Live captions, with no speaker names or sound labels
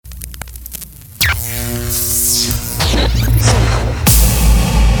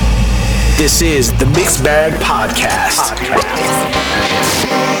This is the Mixed Bag Podcast.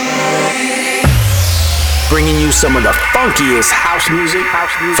 Bringing you some of the funkiest house music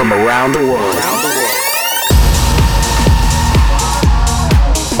from around the world.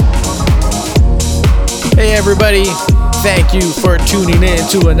 Hey everybody, thank you for tuning in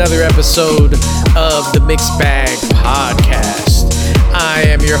to another episode of the Mixed Bag Podcast. I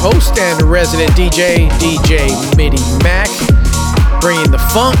am your host and resident DJ, DJ Midi Mac, bringing the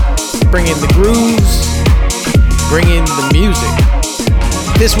funk, bringing the grooves, bringing the music.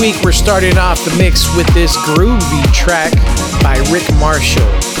 This week we're starting off the mix with this groovy track by Rick Marshall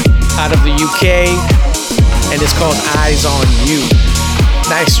out of the UK, and it's called Eyes on You.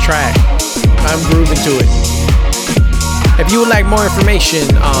 Nice track. I'm grooving to it. If you would like more information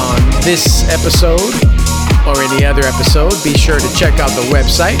on this episode or any other episode, be sure to check out the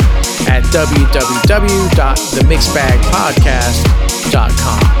website at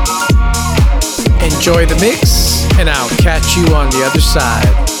www.themixbagpodcast.com. Enjoy the mix, and I'll catch you on the other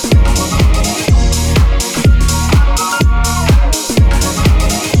side.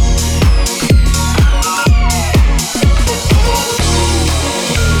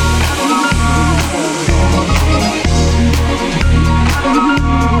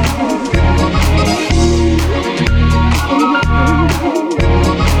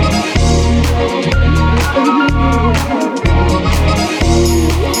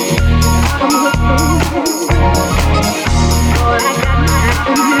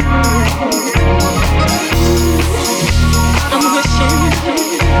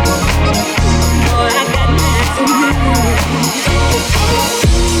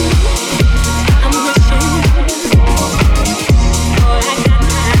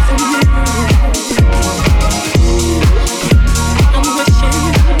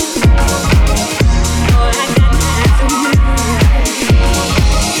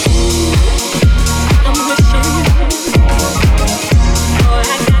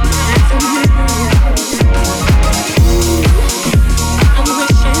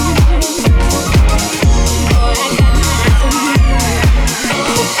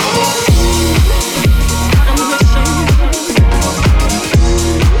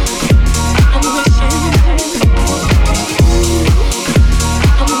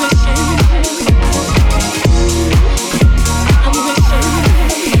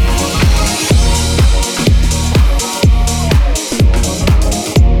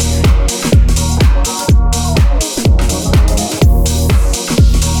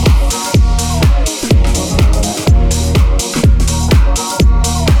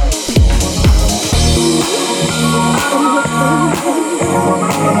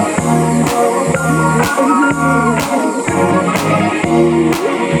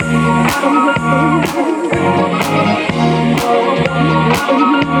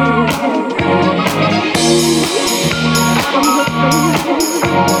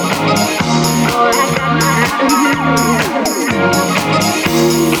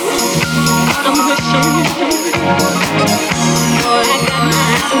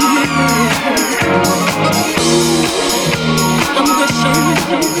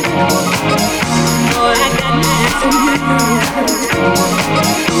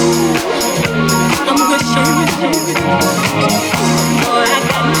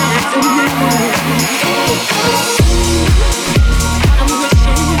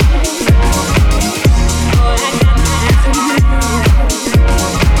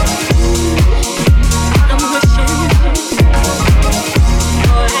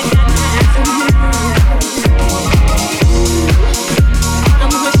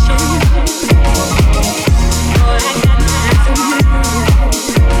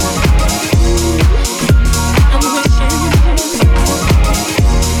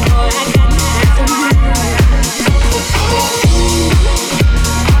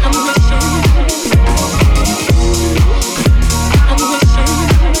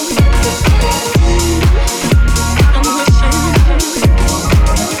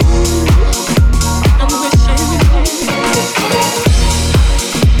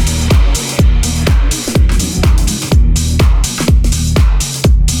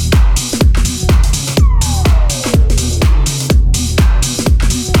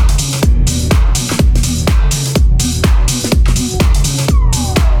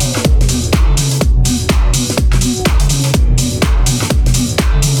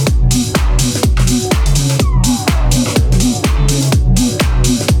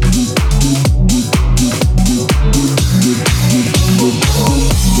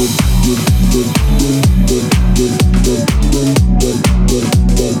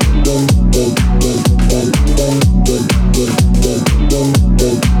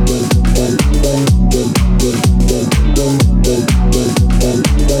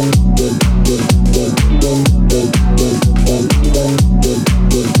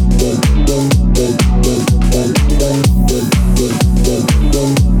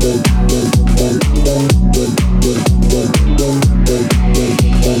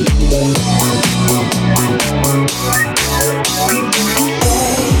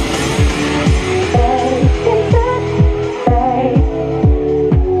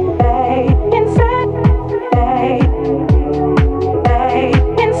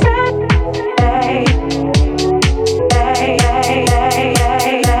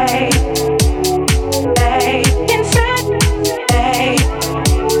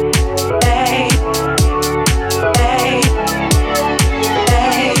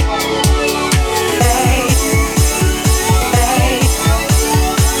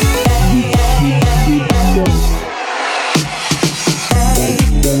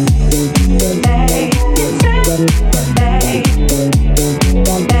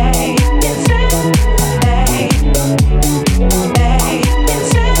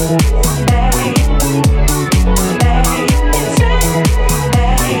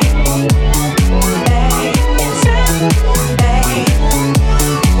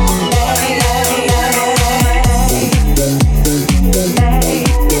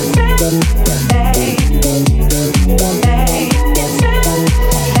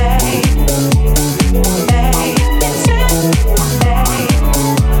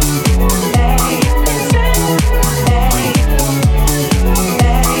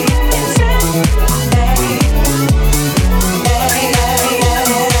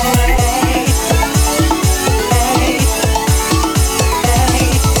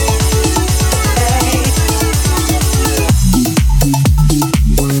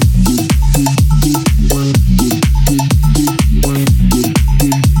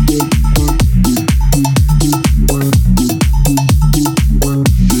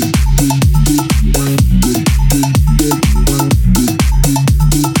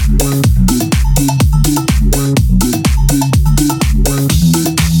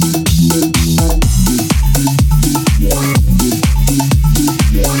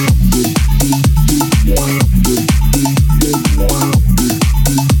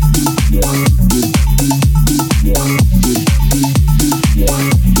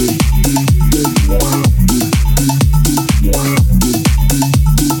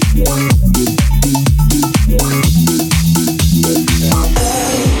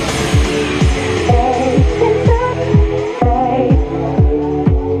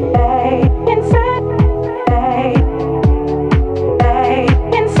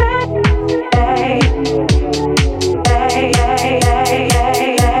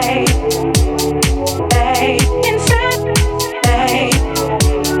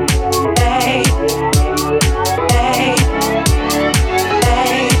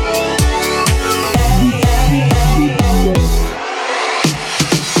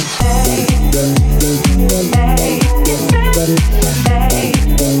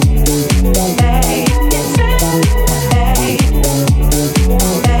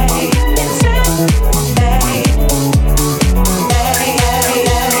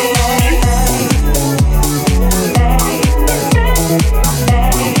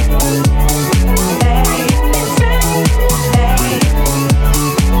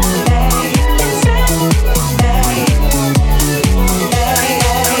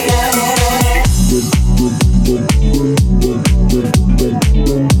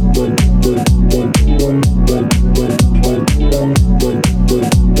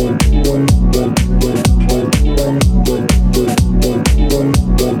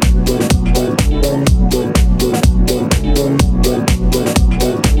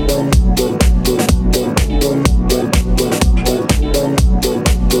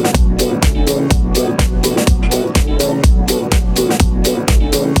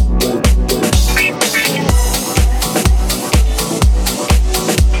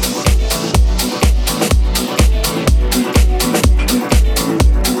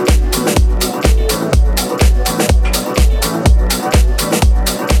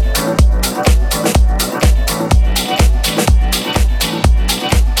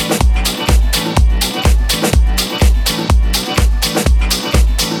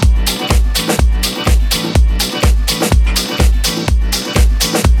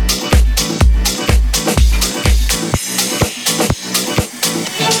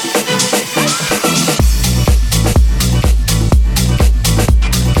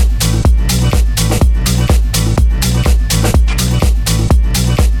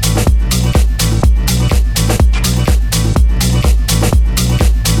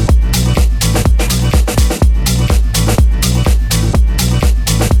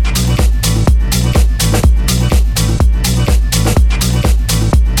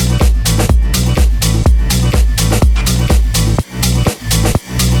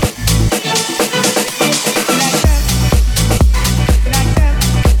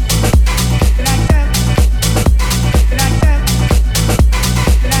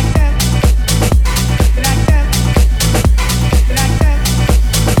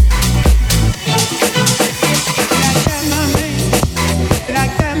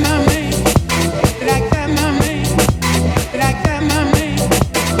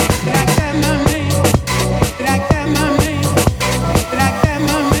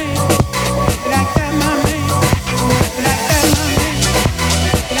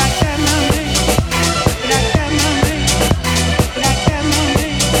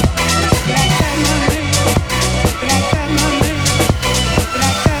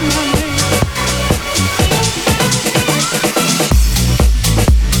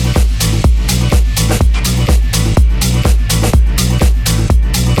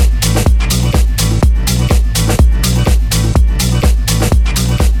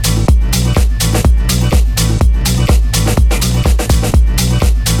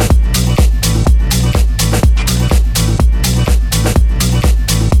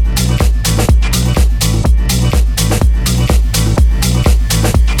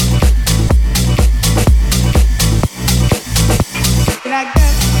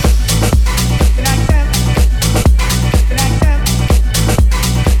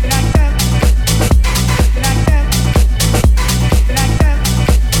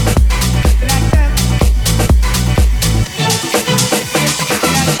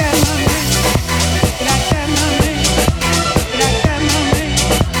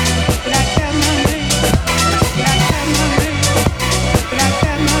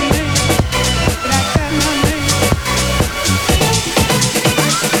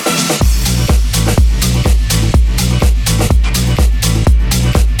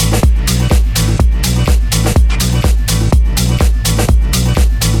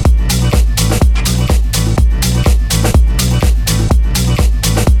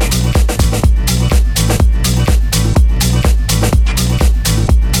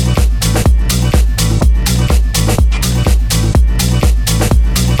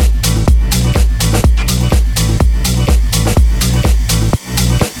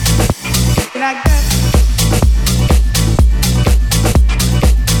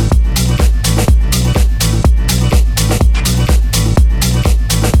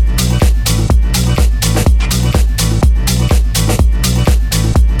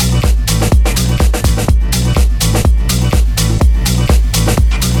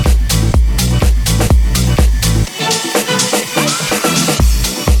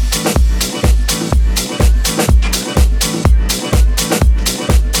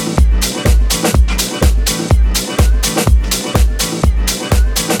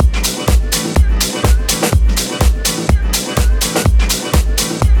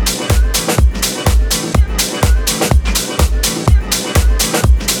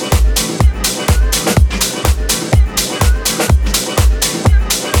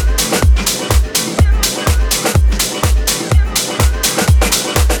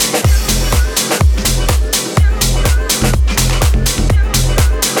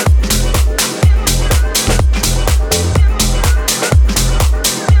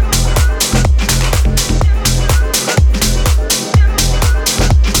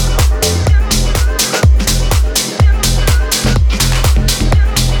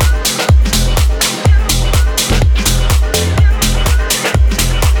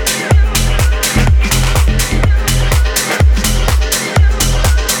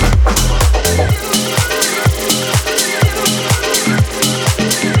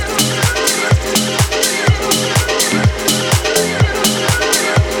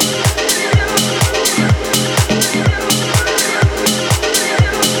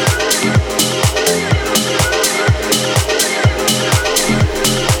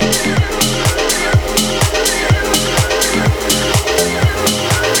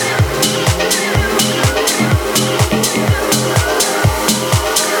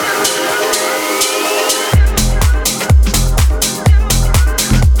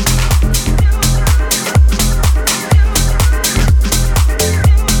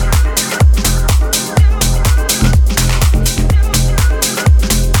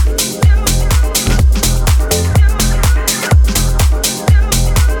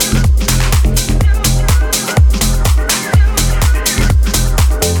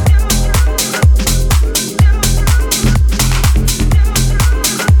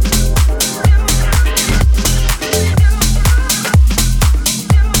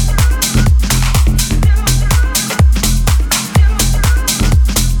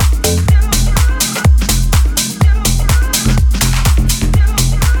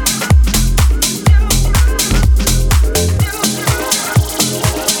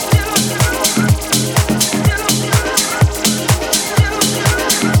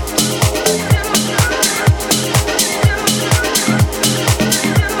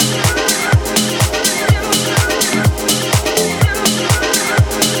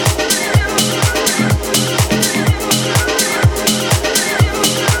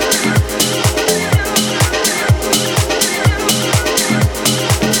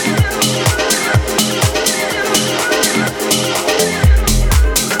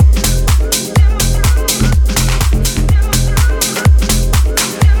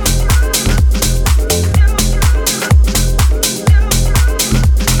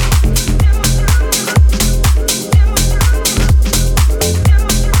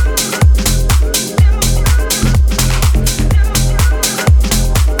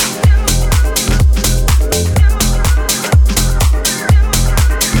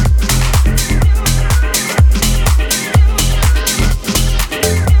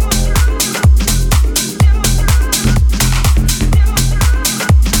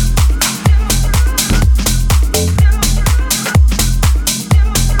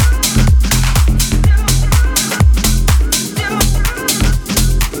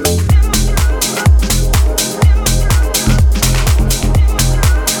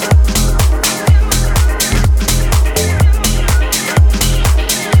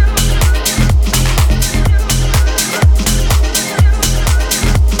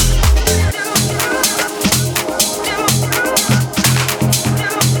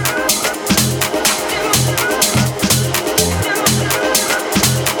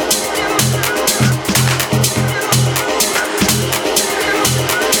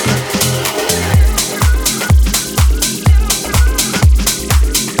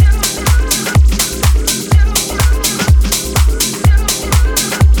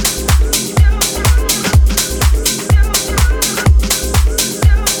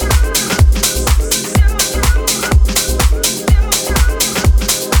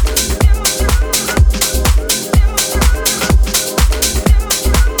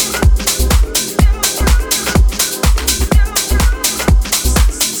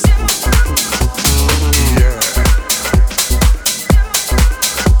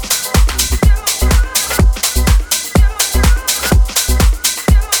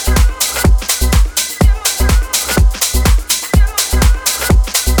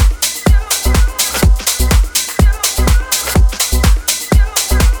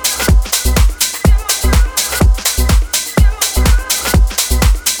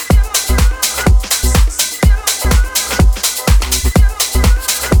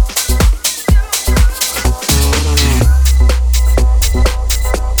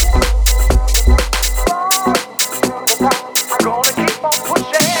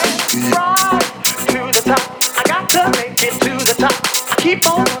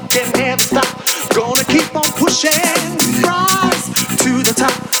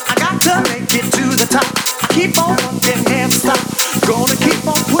 keep on working, never stop. Gonna keep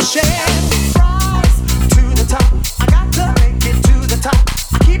on pushing. Rise to the top. I got to make it to the top.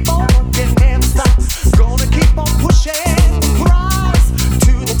 I keep on working, never stop. Gonna keep on pushing. Rise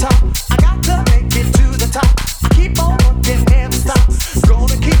to the top. I got to make it to the top. I keep on working, never stop.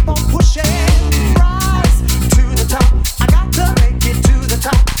 Gonna keep on pushing. Rise to the top. I got to make it to the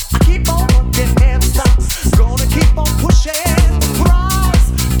top. I keep on working, never stop. Gonna keep on pushing. Rise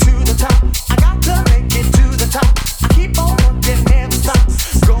to the top. I got to make it to the top. I keep on working, never stop.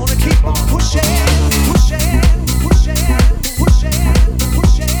 Gonna keep on pushing, pushing, pushing, pushing, pushing,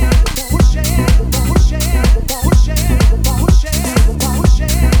 pushing, pushing, pushing,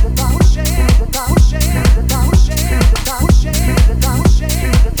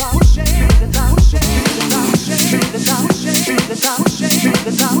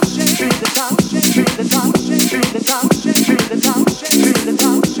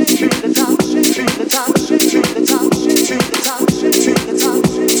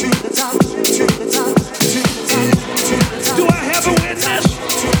 Do I have a witness?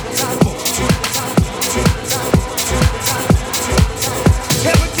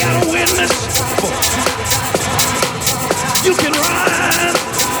 Have I got a witness? You can rise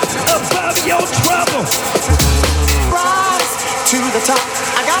above your trouble. Rise to the top.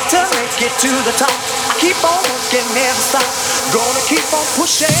 I got to make it to the top. I keep on working, never stop. Gonna keep on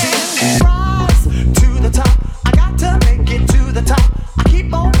pushing. Rise to the top. I got to make it to the top. I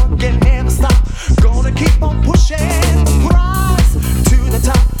keep on working, never stop. Gonna keep on pushing. Rise to the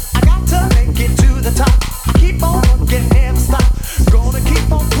top. I got to make it to the top. I keep on working, never stop. Gonna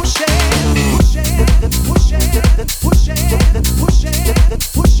keep on pushing. Pushing, pushing, pushing, pushing, pushing,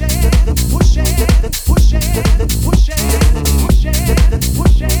 pushing, pushing,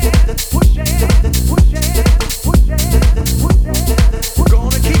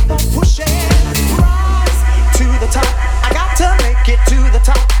 gonna keep on pushing. Rise to the top. I got to make it to the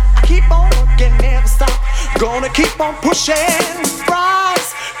top. I keep on working, never stop. Gonna keep on pushing.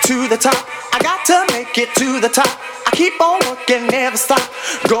 Rise to the top. I got to make it to the top. I keep on working, never stop.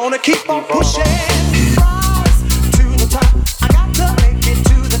 Gonna keep on pushing. Rise to the top. I got to make it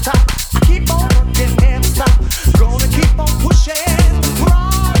to the top. I keep on working, never stop. Gonna keep on pushing.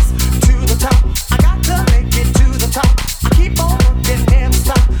 Rise to the top. I got to make it to the top. I keep on working, never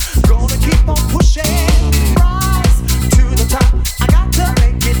stop. Gonna keep on pushing. Rise to the top. I got to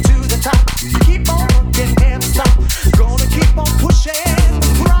make it to the top. I keep on working, never stop. Gonna keep on pushing.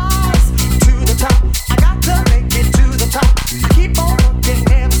 Rise to the top. I got to make it to the top. I keep on working,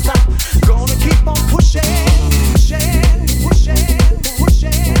 never stop. Gonna keep on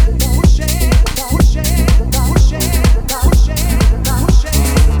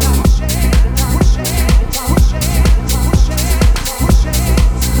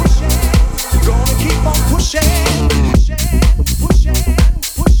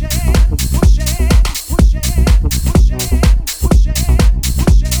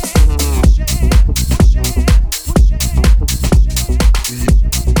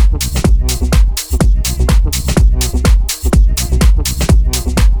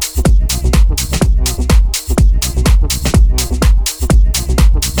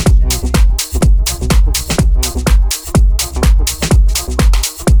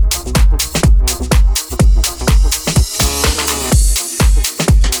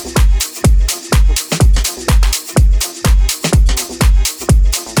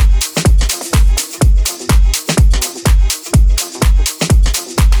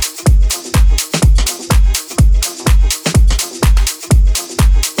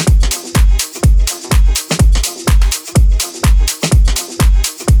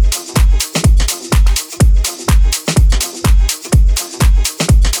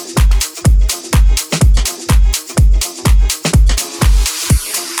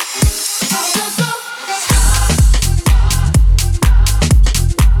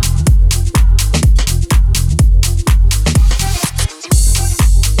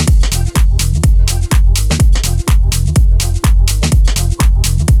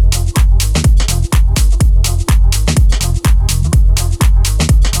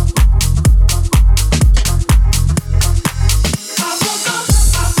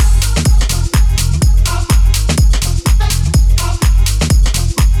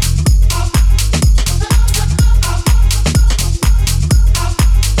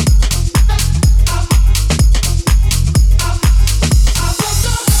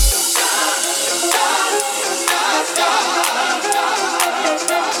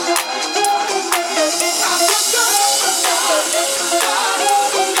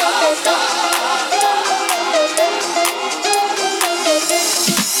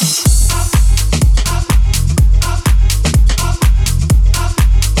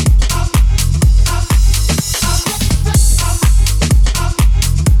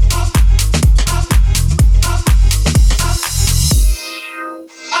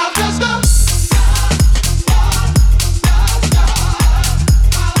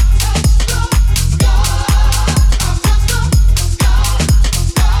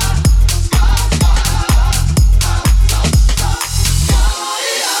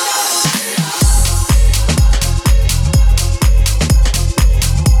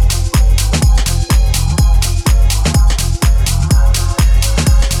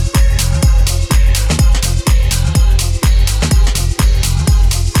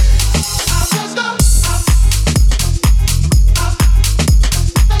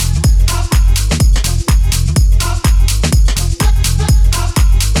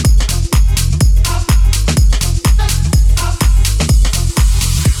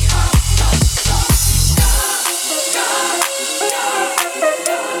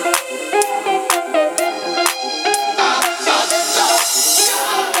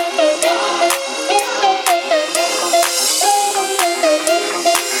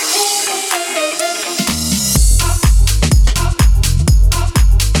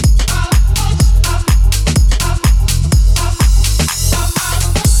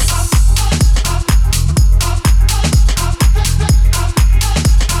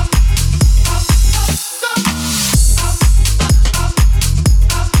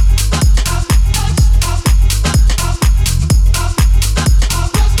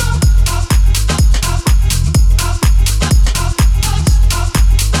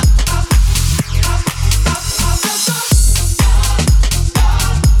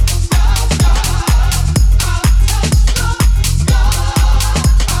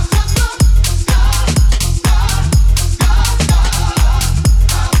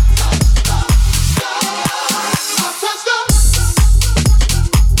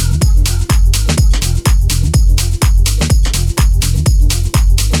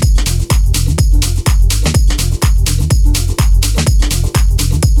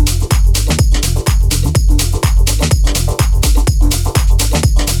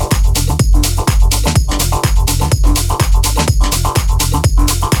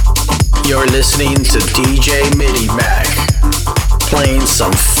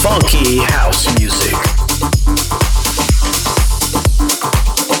funky house music.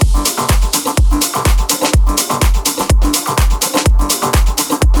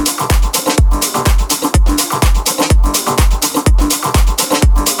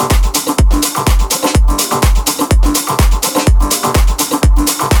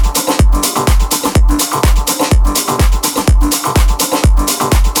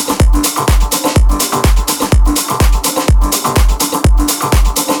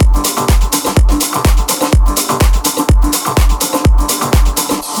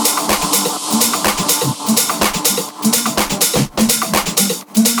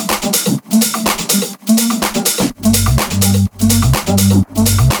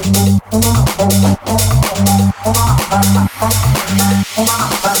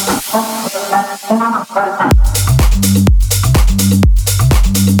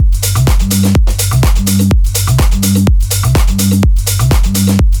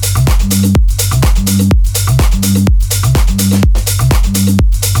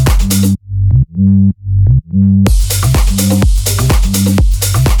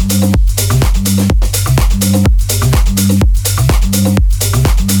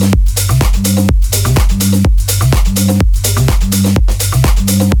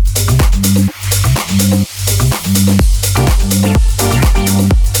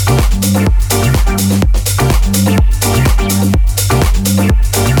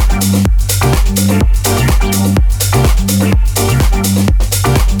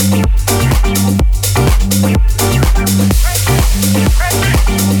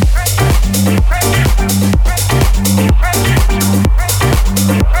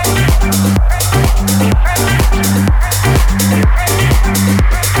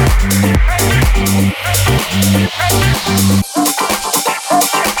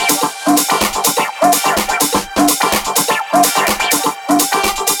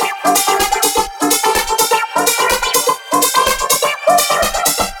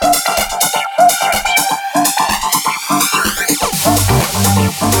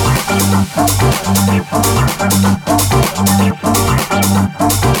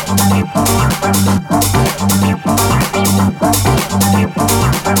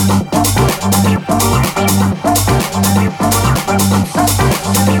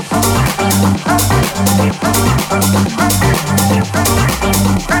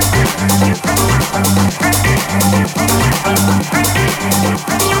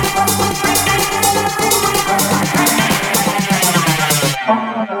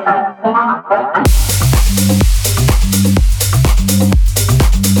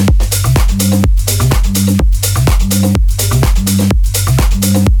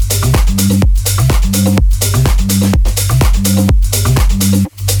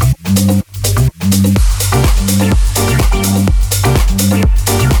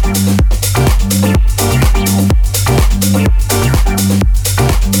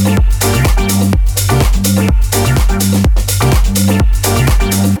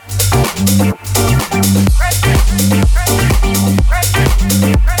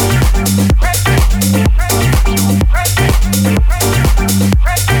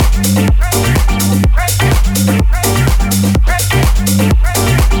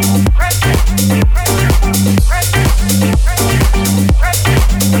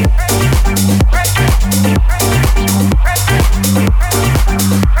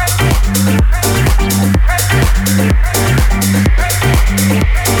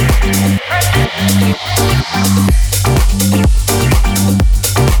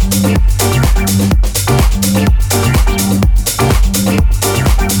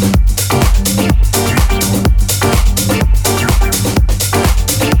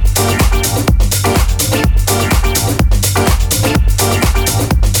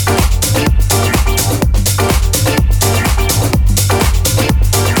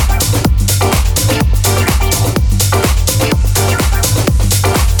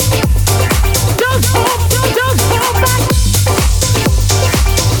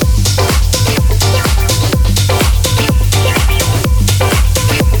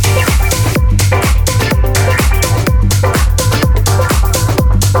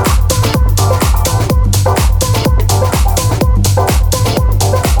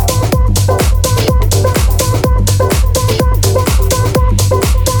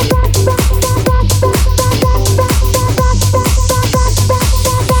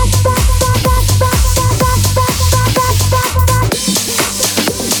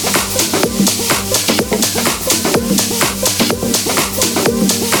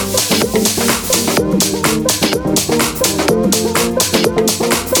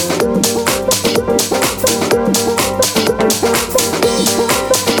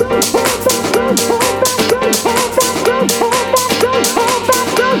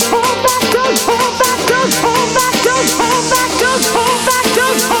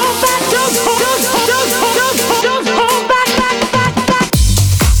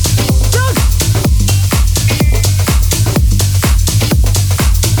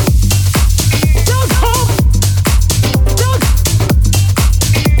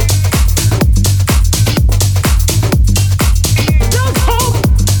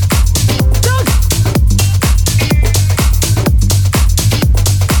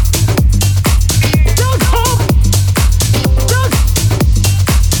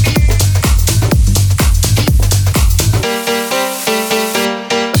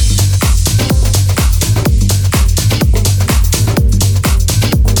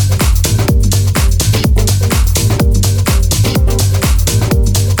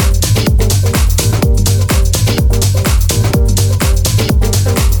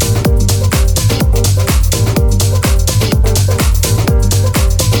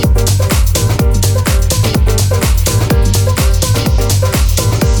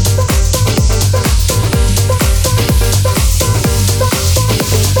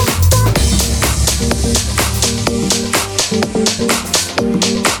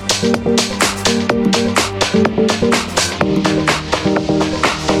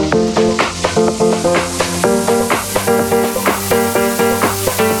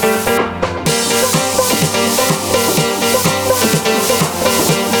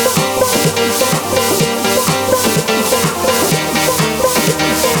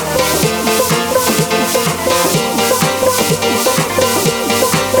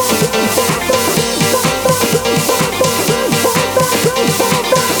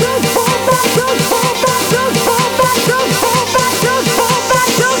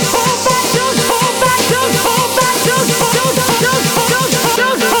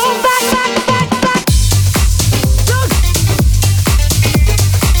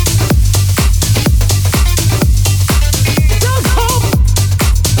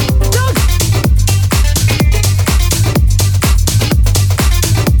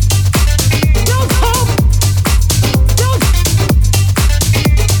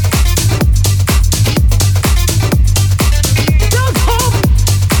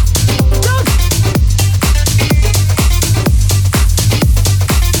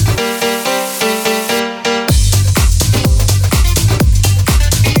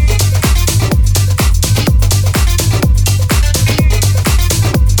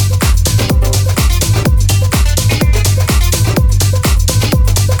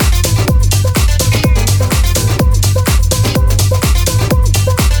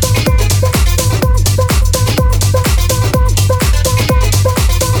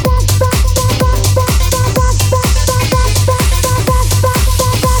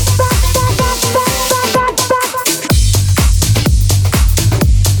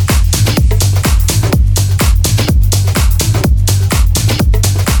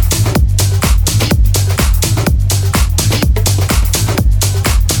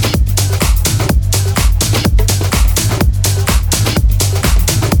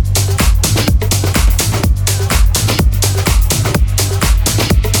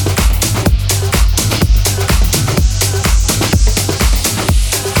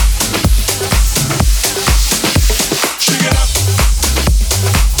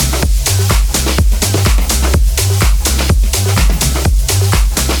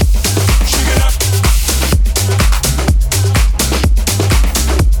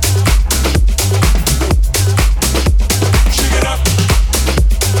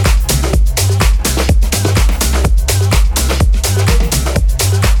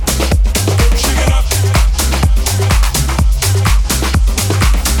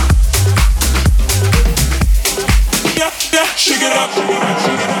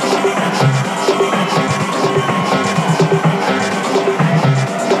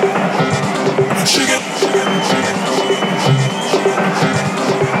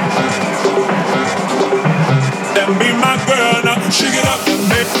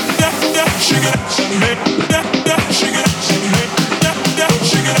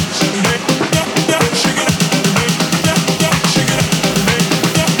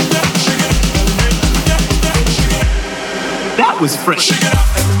 Was fresh.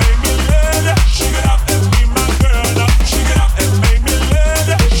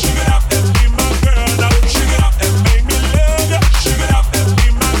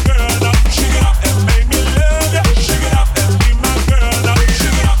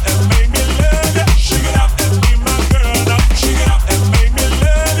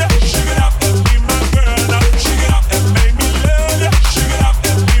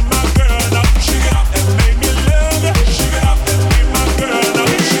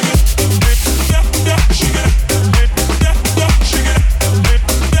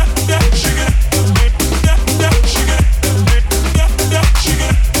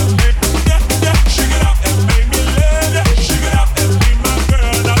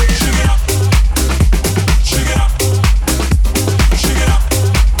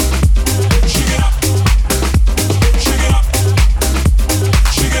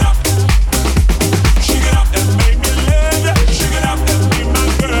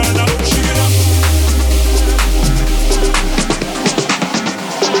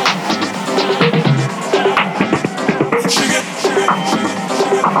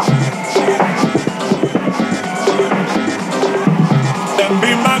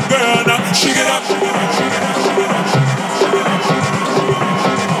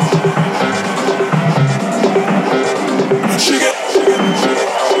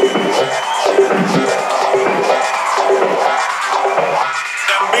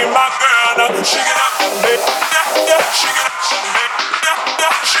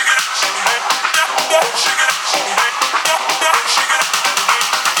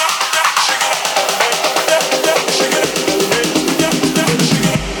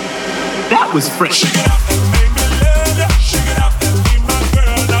 Was fresh.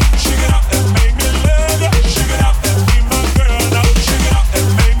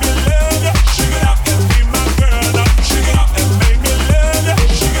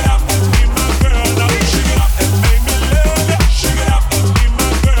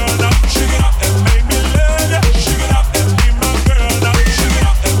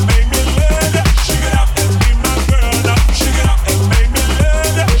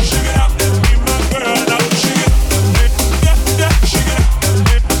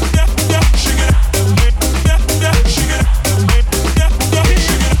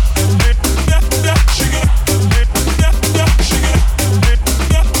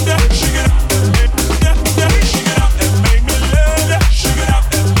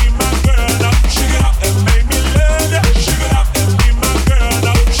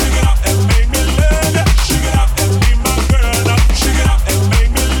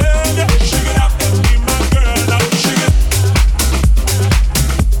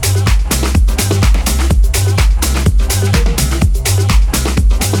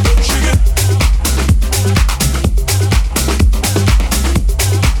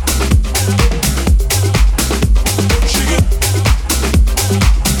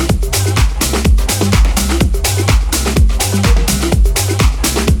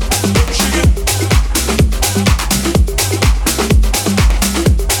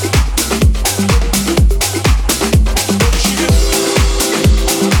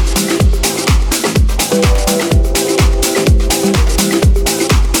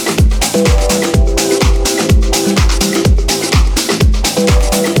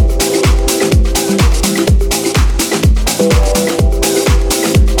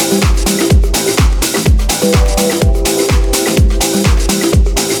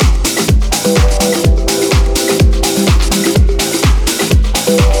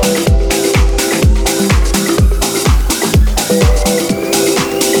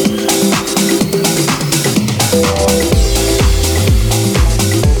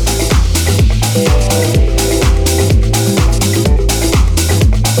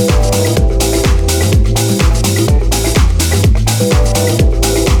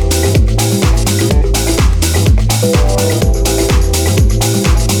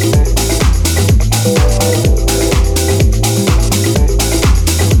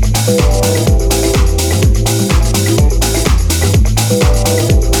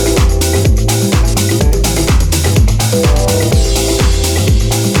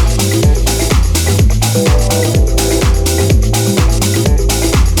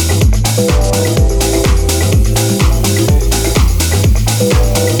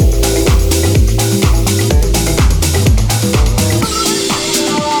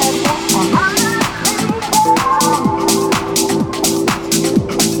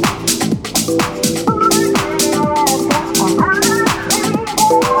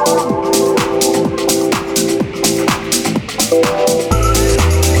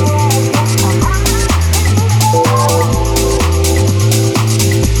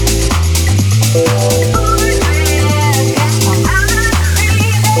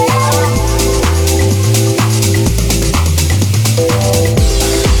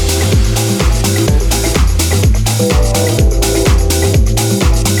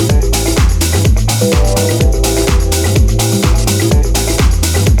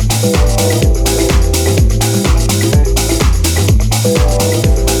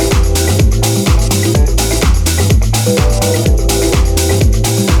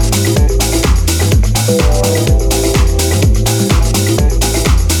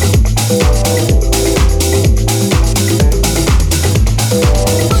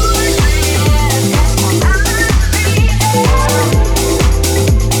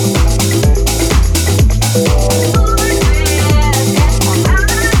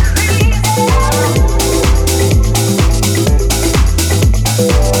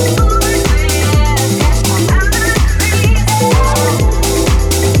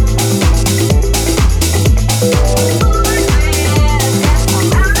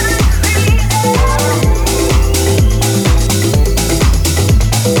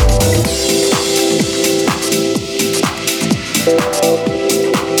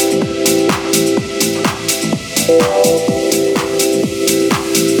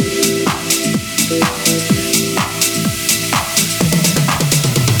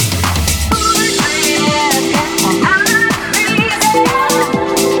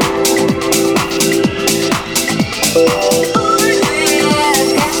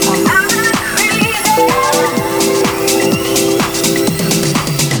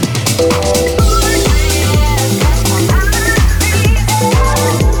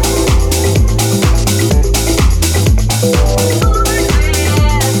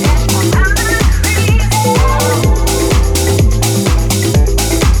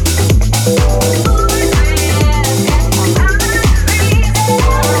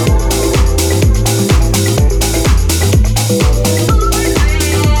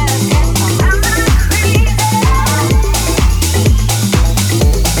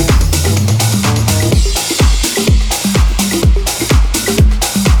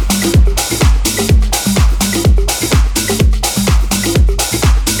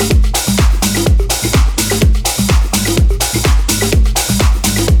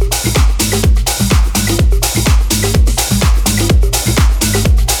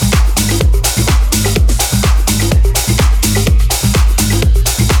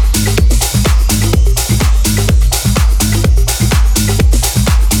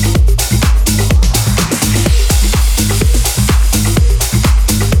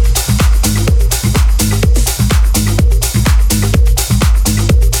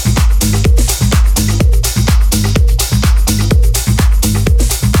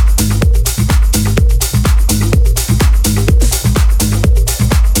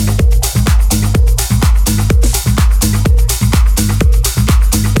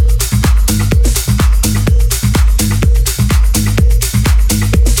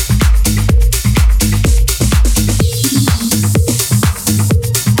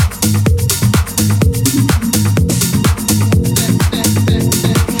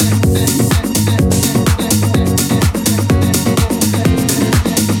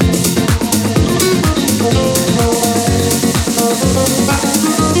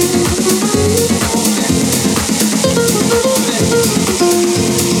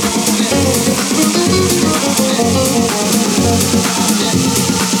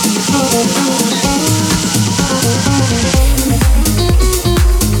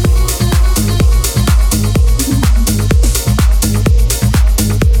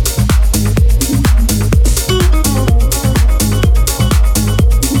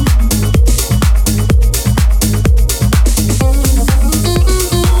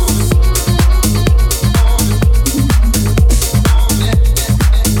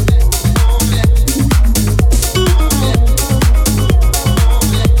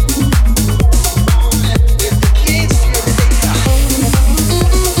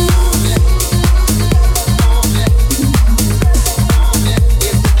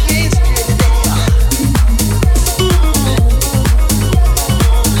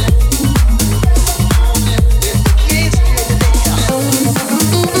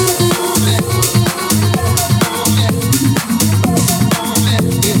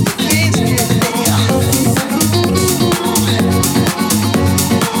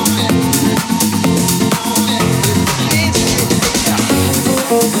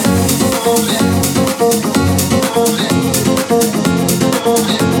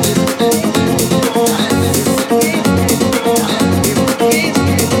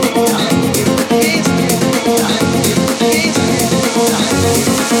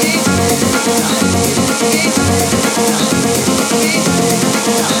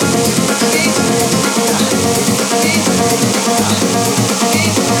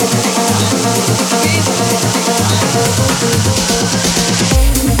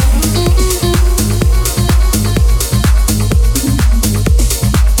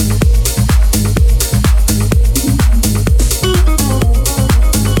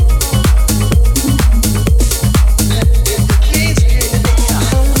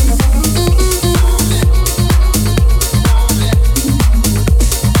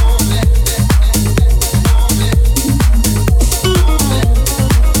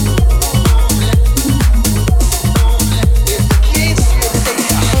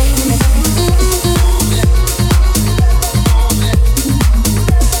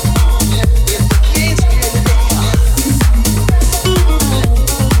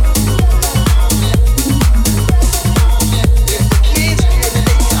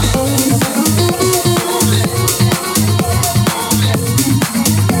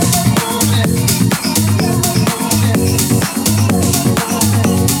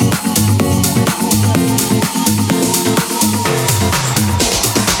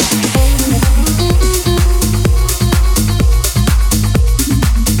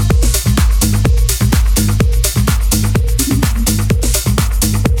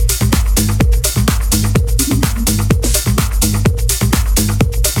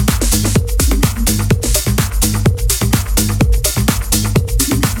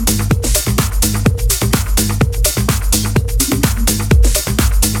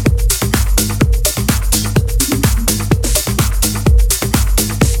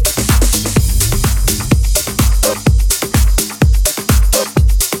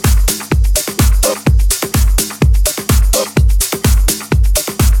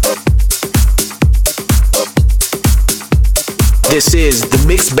 This is the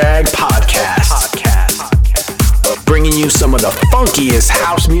Mixed Bag Podcast. Bringing you some of the funkiest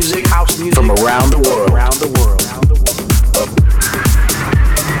house music from around the world.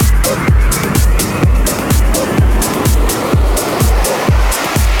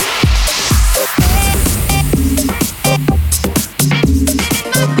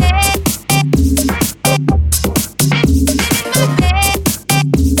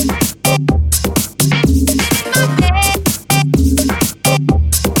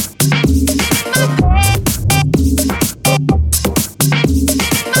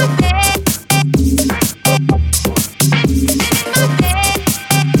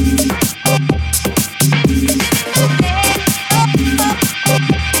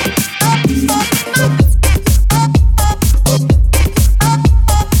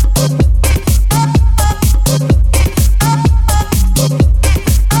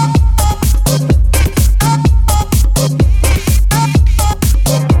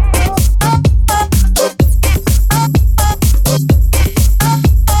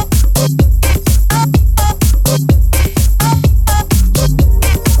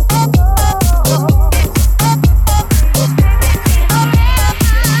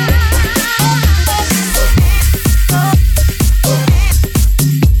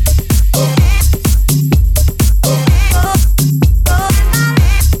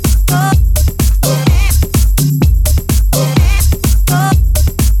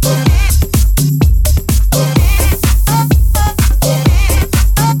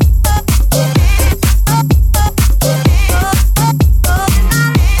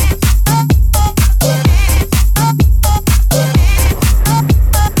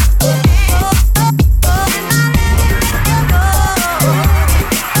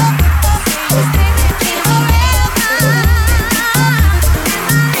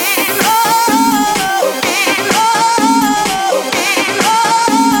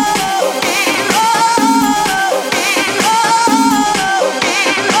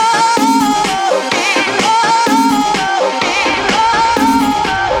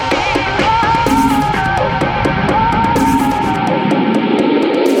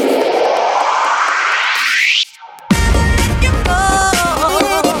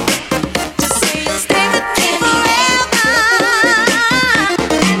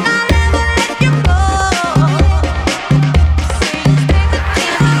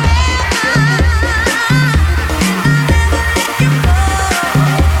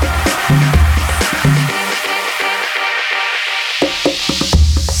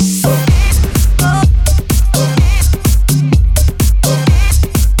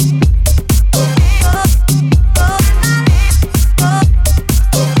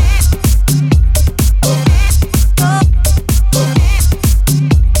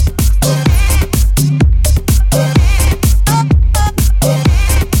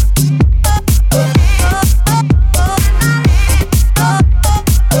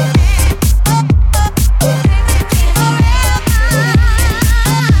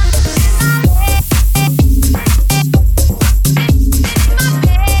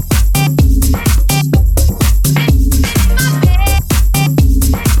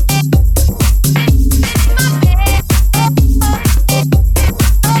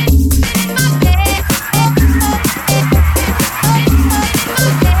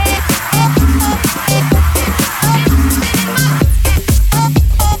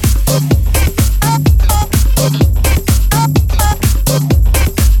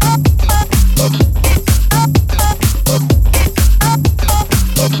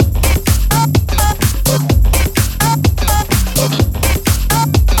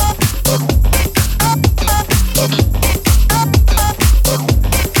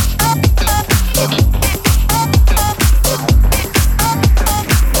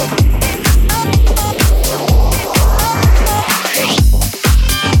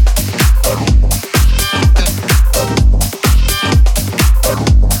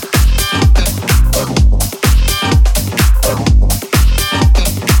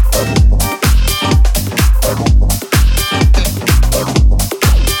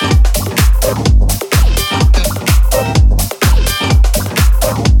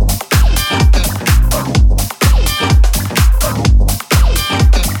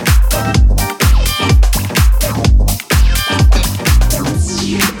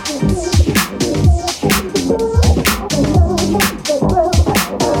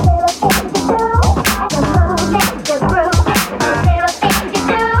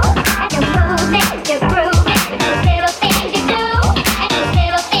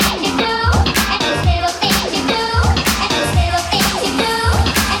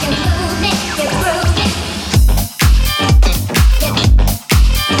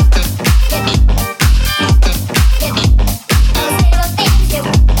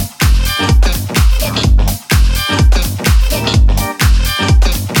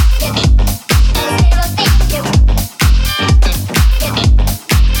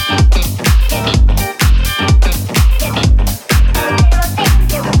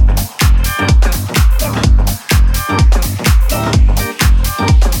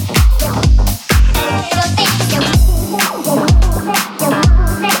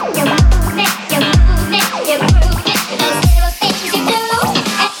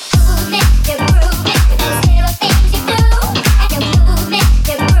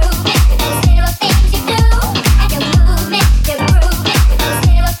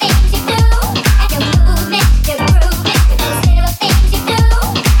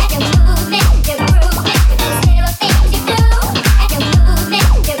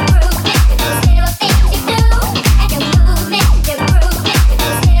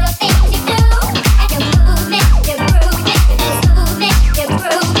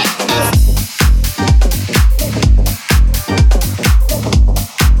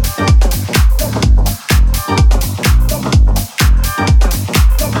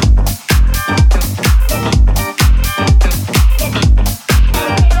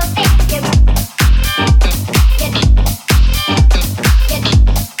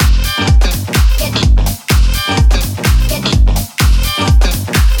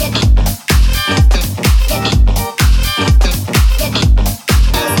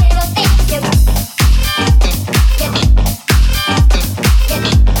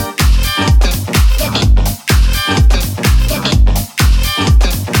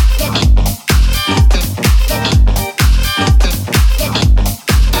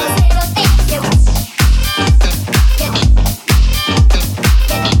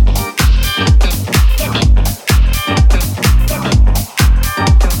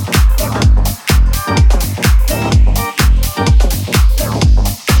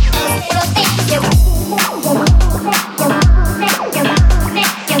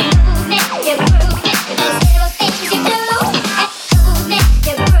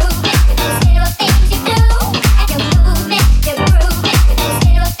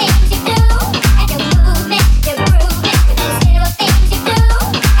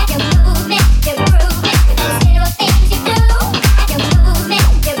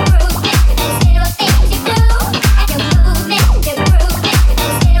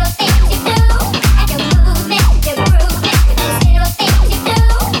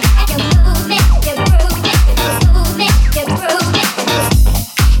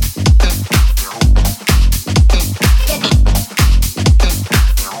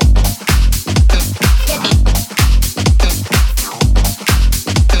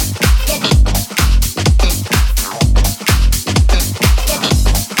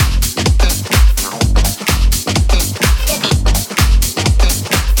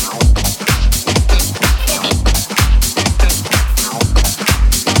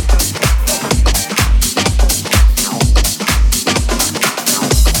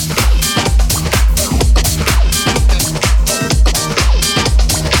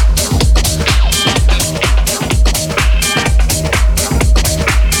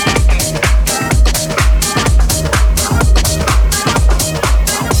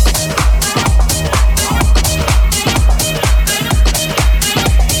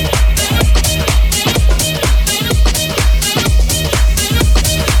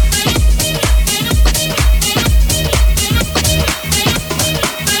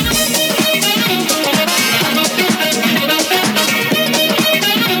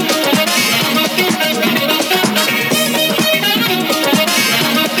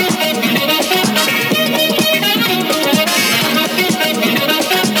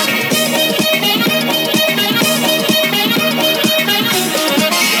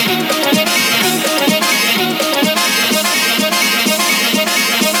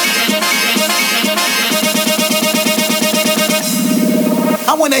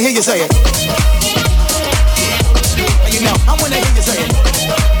 hear you say it. You know, I wanna hear you say it.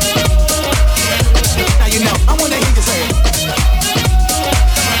 Now you know, I wanna hear you say it.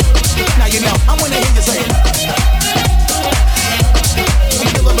 Now you know, I wanna hear you say it.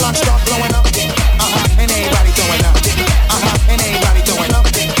 Until the block start blowing up, and everybody throwing up, and everybody throwing up,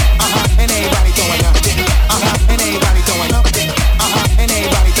 and everybody throwing up, and everybody throwing up, and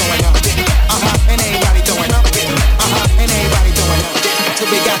everybody throwing up, and everybody throwing up, and everybody throwing up. So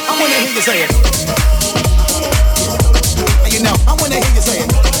we got, I wanna hear you say it. You know, I wanna hear you say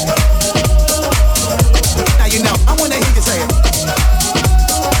it. Now you know, I wanna hear you say it.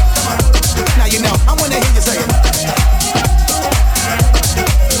 Now you know, I wanna hear you say it.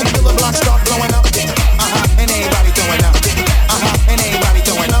 Until the block start blowing up, and everybody throwing up, and everybody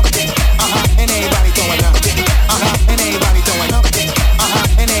throwing up, and everybody throwing up, and everybody throwing up, and everybody throwing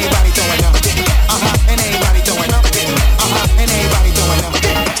up, and everybody throwing up, and everybody throwing up.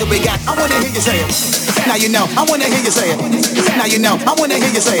 Till we got, I wanna hear you say it. Now you know, I wanna hear you say it. Now you know, I wanna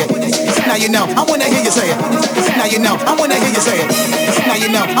hear you say it. Now you know, I wanna hear you say it. Now you know, I wanna hear you say it. Now you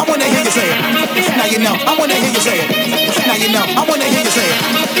know, I wanna hear you say it. Now you know, I wanna hear you say it. Now you know, I wanna hear you say it.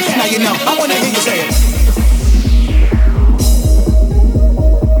 Now you know, I wanna hear you say it.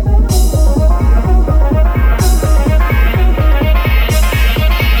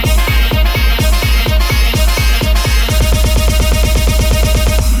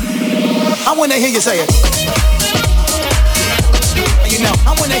 I wanna hear you say it. You know,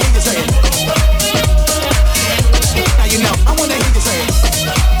 I wanna hear you say it. Now you know, I wanna hear you say it.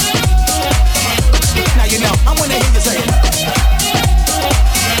 Now you know, I wanna hear you say it.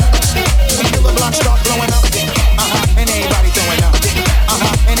 Until the block start blowing up, and everybody throwing up,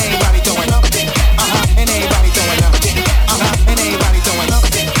 and everybody throwing up, and everybody throwing up, and everybody throwing up,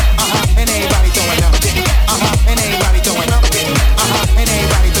 and everybody throwing up, and everybody throwing up, and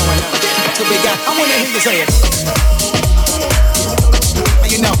everybody throwing up. So we got, I wanna hear you say it.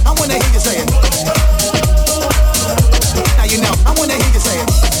 You know, I wanna hear you say it. Now you know, I wanna hear you say it.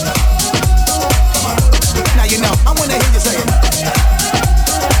 Now you know, I wanna hear you say it.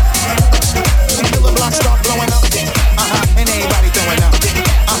 Until the block start blowing up, and everybody throwing up,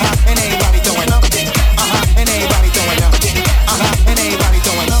 and everybody throwing up, and everybody throwing up, and everybody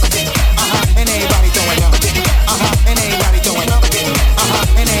throwing up, and everybody throwing up, and everybody throwing up,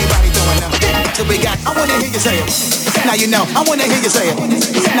 and everybody throwing up. So we got, I wanna hear you say it. Now you know, I wanna hear you say it.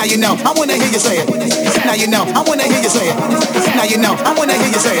 Now you know, I wanna hear you say it. Now you know, I wanna hear you say it. Now you know, I wanna hear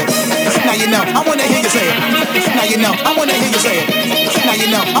you say it. Now you know, I wanna hear you say it. Now you know, I wanna hear you say it. Now you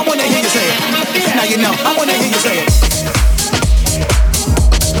know, I wanna hear you say it. Now you know, I wanna hear you say it.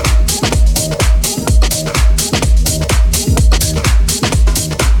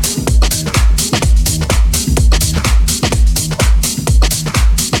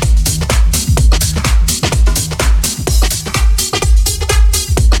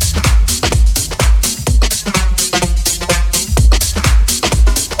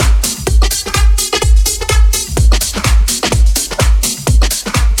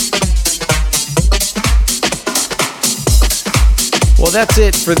 Well, that's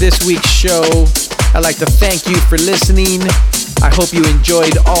it for this week's show. I'd like to thank you for listening. I hope you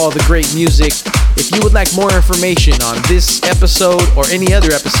enjoyed all the great music. If you would like more information on this episode or any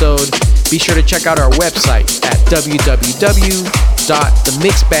other episode, be sure to check out our website at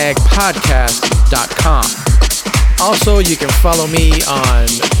www.themixbagpodcast.com. Also, you can follow me on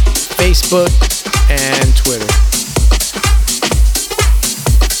Facebook and Twitter.